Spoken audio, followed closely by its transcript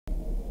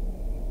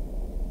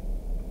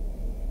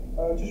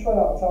Just ran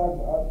out of time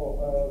there, but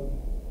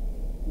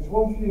there's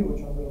one for you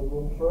which I'm going to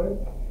run through.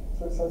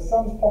 So it says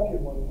Sam's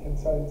pocket money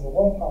contains a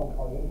 £1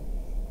 coin,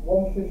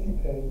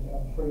 150p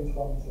and 3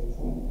 20s.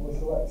 We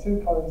select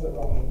 2 coins at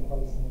random and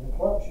place them in the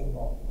collection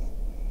box.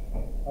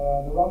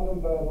 The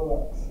random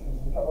variable x.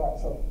 Right,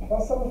 so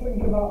let's have a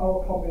think about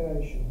our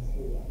combinations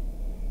here.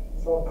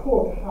 So I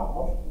could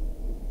have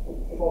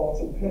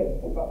 40p,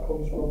 that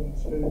comes from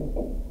 2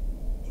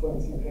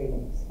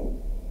 20p's.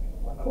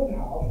 I could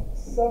have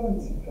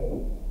 70p,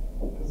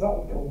 because that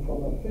would come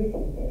from a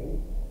 50p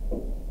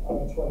and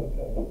a 20p.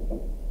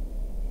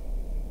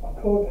 I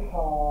could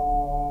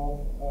have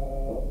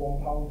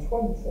 £1.20.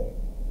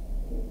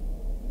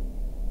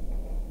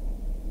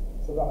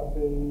 So that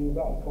would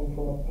come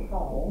from a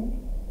pound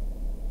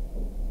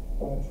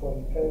and a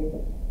 20p.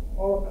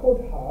 Or I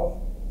could have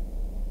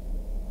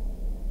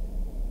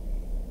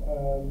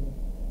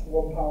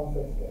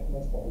 £1.50.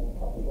 Let's put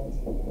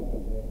 £1.20.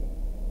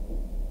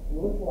 A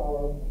little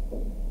arrow.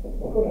 I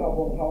could have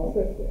 £1.50,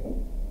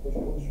 which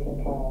comes from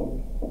a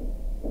pound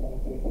and a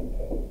 50p.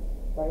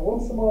 Now he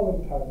wants them all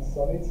in pence, so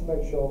I need to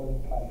make sure they're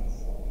in pence.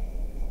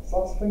 So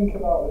let's think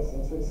about this.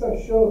 And so it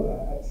says show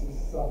that x is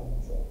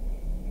 70.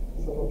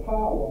 So for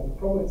part 1, the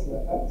probability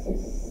that x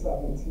is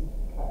 70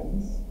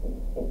 pence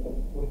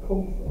would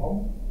come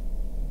from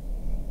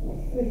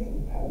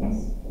 50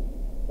 pence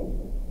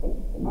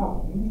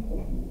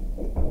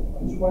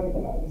and 20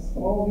 pence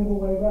all the other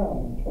way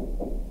round,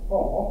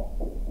 or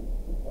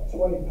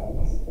 20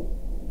 pence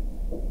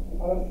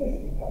and a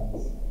 50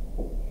 pence.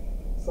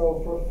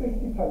 So for a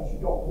 50 pence, you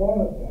got one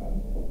of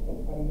them,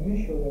 and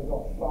initially I've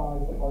got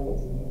 5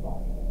 coins in the back.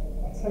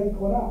 I take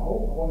one out,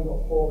 I've only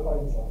got 4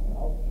 coins left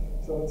now.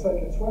 So I take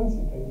a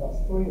 20p,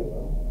 that's 3 of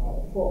them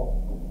out of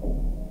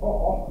 4. Or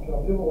I can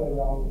have the other way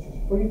around, which is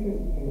 3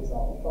 50p's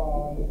out of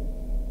 5,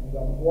 and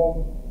then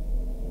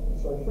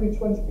 3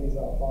 20p's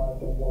out of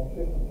 5, then 1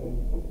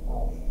 50p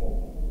out of 4.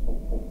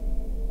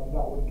 And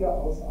that would get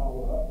us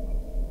our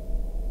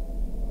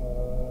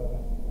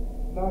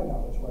 9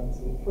 out of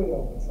 20, 3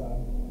 over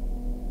 10.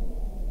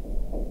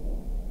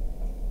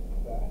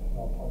 There,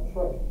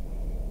 0.3.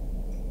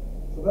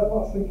 So then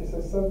let's think, it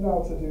says so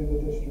now to do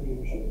the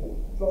distribution.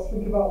 So let's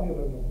think about the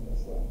other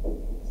numbers then.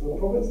 So the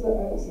probability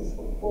that x is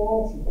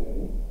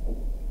 40p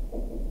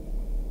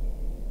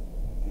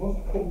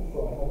must come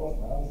from, I lost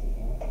my answers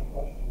now, that's the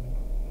question.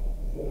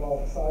 Is it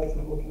all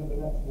excited looking at the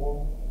next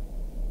one?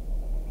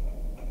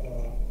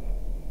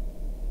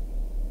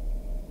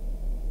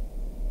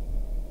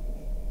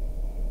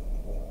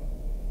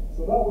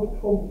 So that would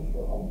come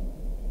from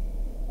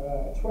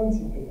a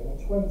 20p and a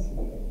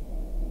 20p.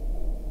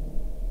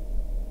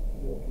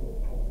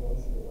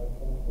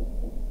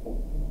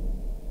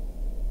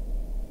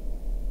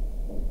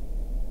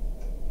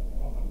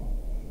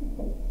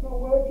 It's not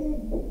working.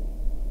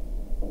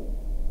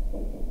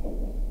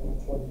 And a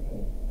 20p.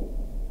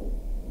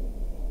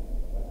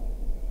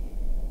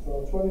 So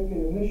a 20p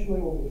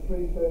initially will be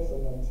 3/5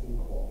 and then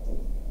 2/4.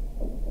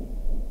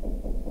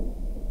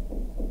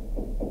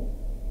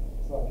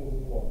 So that gives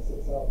us what?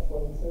 6 out of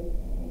 20?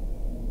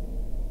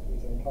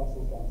 Which then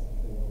cancels down to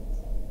 3 over 10.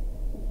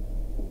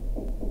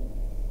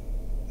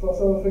 So let's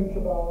have a think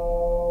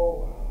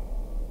about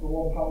the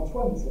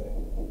 £1.20.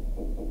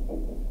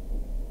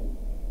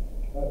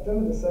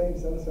 They're the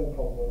same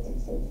probability,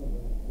 so it's not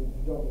really,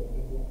 you don't get a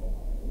big lump on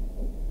that.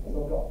 So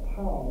I've got a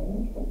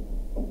pound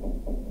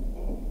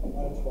and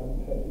a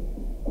 20p,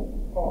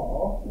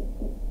 or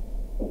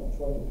a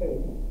 20p,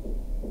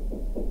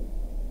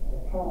 a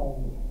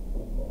pound.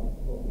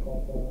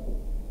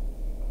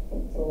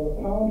 So the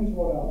pound is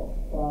 1 out of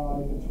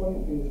 5, the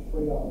 20p is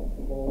 3 out of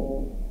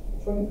 4.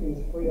 20p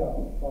is 3 out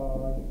of 5,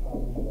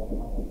 pound is 1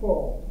 out of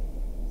 4.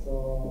 So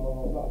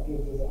that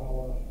gives us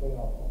our 3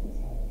 out of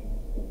 10.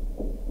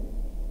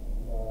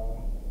 There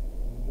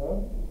we go.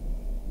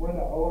 I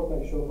want to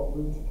make sure I've got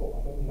room to put my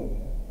finger in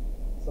here.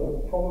 So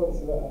the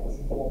probability that x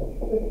is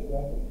 150,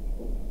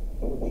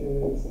 which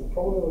is the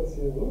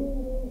probability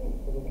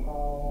for the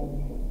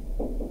pound,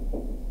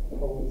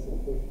 probability of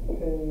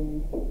 50p,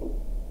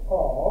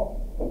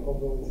 or the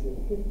probability of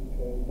 50p,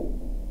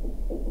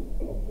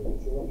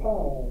 probability of a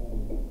pound.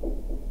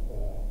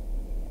 There.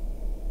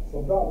 So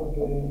that would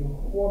be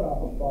 1 out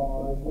of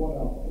 5, 1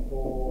 out of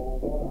 4,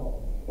 1 out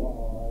of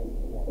 5,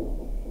 1 out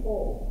of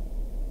 4.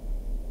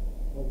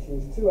 Which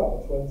is 2 out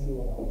of 20,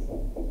 1 out of 10.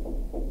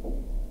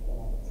 1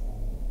 out of 10.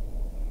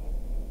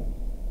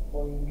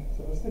 Boing.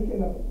 So if I stick it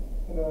in a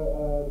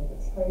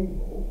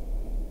table,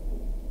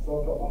 so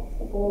I've got my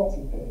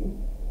 40p,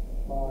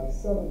 my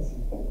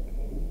 70p,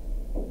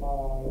 my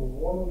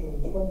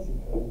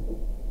 120p,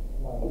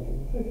 my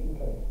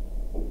 150p.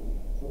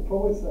 So the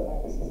probability that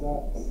x is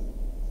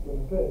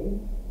going to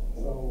be,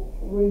 so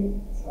 3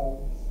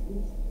 tenths,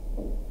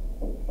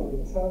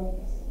 3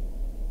 tenths,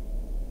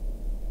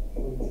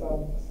 3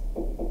 tenths,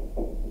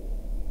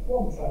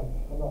 1 tenth,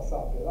 and that's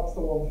that bit. That's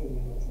the one for you,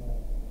 isn't it?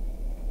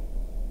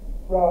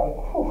 Right,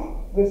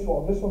 this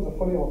one's a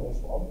funny one,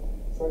 this one.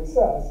 So it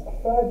says, a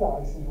fair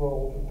dice is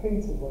rolled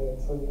repeatedly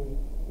until you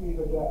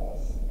either get a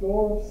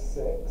score of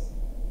 6,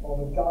 or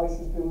the dice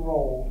has been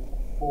rolled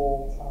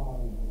 4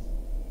 times.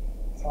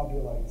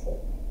 Tabulate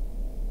it.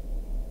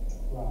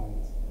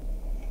 Right.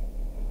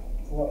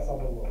 So let's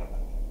have a look.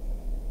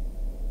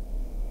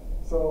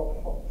 So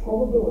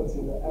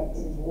probability that x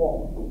is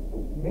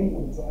 1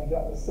 means I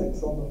get the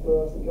 6 on the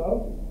first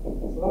go.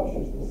 So that's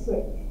just the 6.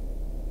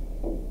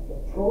 The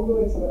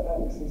probability that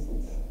x is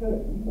 2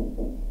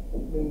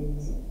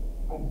 means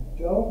I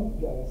don't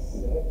get a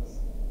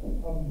 6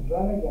 and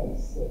then I get a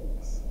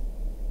 6.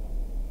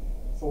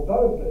 So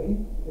that would be,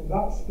 in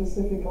that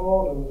specific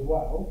order as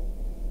well,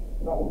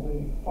 that would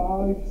be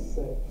 5 6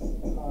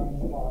 times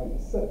by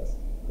 6.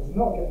 Because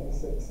not getting a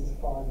 6 is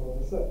 5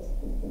 over 6.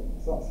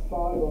 So that's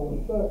 5 over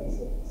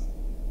 36.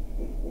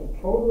 The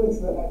probability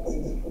that x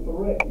is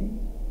 3,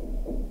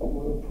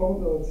 with the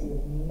probability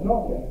of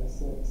not getting a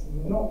 6,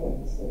 not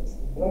getting a 6,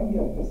 then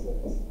getting a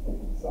 6.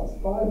 So that's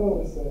 5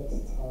 over 6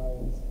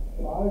 times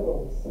 5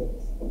 over 6.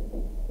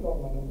 God,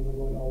 my numbers are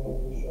going all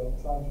over the show.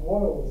 Times 1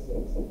 over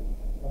 6.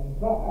 And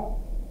that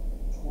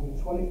will be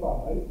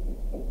 25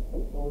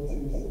 over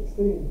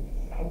 216.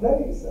 And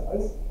then it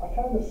says, I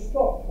kind of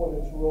stop when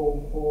it's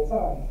rolled 4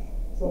 times.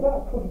 So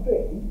that could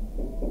be,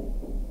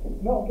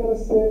 not get a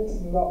 6,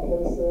 not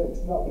get a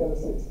 6, not get a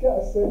 6, get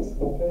a 6,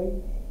 okay?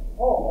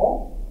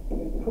 Or,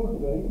 it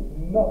could be,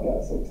 not get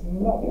a 6,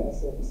 not get a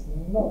 6,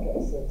 not get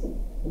a 6,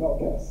 not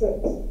get a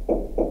 6.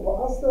 But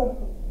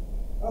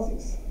as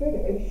it's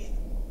finished,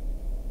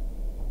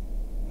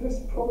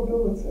 this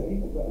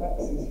probability that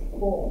x is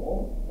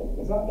 4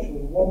 is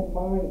actually 1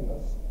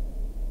 minus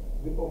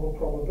the other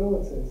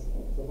probabilities.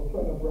 So if I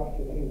put in a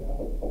bracket here,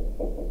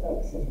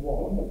 x is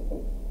 1,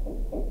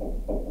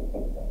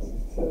 x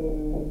is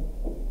 2,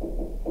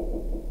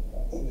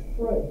 x is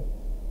 3.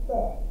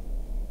 There.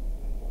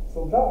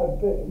 So that would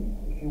be,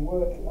 if you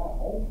work it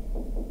out,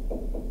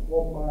 1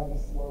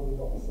 minus, what have we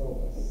got?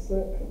 So a 6,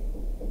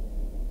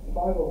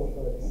 5 over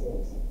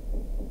 36,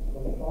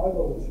 25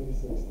 over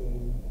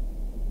 216,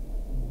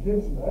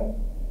 gives me,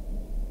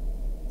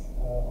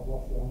 I've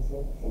lost the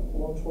answer,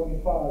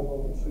 125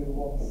 over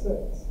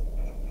 216.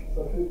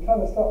 So if it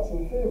kind of starts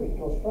in theory, it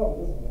goes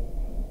forever, doesn't it?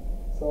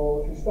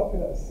 So if you're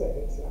stopping at a 6,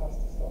 it has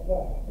to stop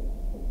there.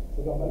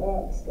 So I've got my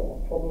x, got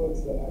my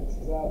probability that x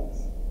is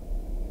x.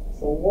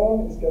 So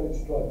 1 is getting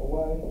straight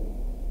away,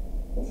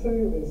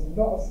 2 is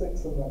not a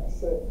 6 and then a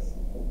 6,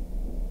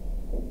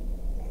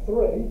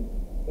 3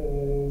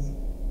 is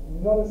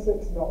not a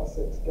 6, not a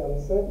 6, get a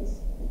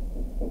 6.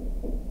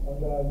 And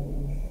then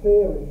in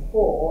theory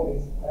 4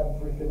 is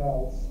everything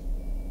else,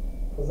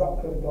 because that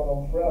could have gone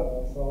on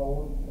forever, so I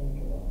wouldn't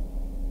think of that.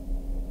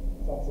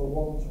 So that's a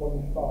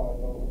 125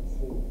 over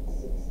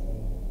 216.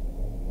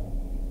 Okay.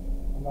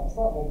 And that's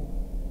that one.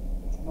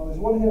 Now there's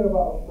one here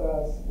about a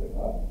fair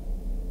spinner.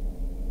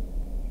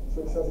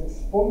 So it says it's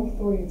spun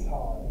 3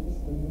 times,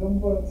 the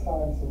number of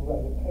times the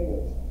red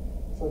appears.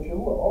 So if you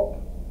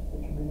look,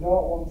 it can be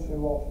 0, 1, 2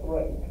 or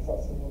 3, because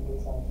that's the number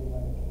of times the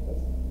red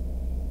appears.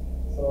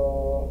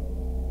 So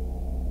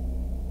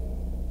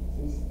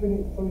you spin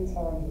it 3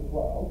 times as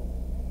well.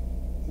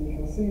 So you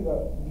can see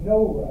that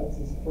no reds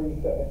is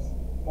 3/5,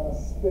 and I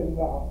spin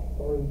that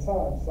 3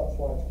 times, so that's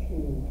why it's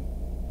cubed.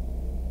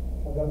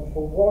 And then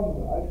for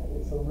 1 red,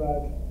 it's a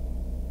red,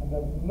 and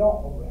then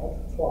not a red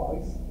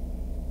twice,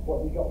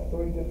 but you've got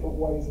 3 different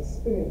ways of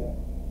spinning it.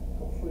 You've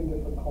got 3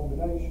 different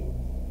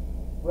combinations.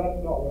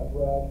 Red, not red,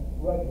 red,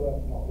 red, red,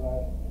 not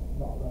red,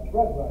 not red,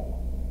 red, red.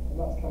 And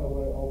that's kind of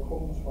where it all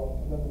comes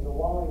from. And then there's a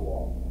Y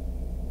one.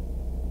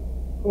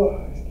 Oh,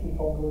 just keep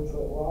on going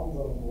till it lands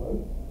on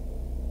blue.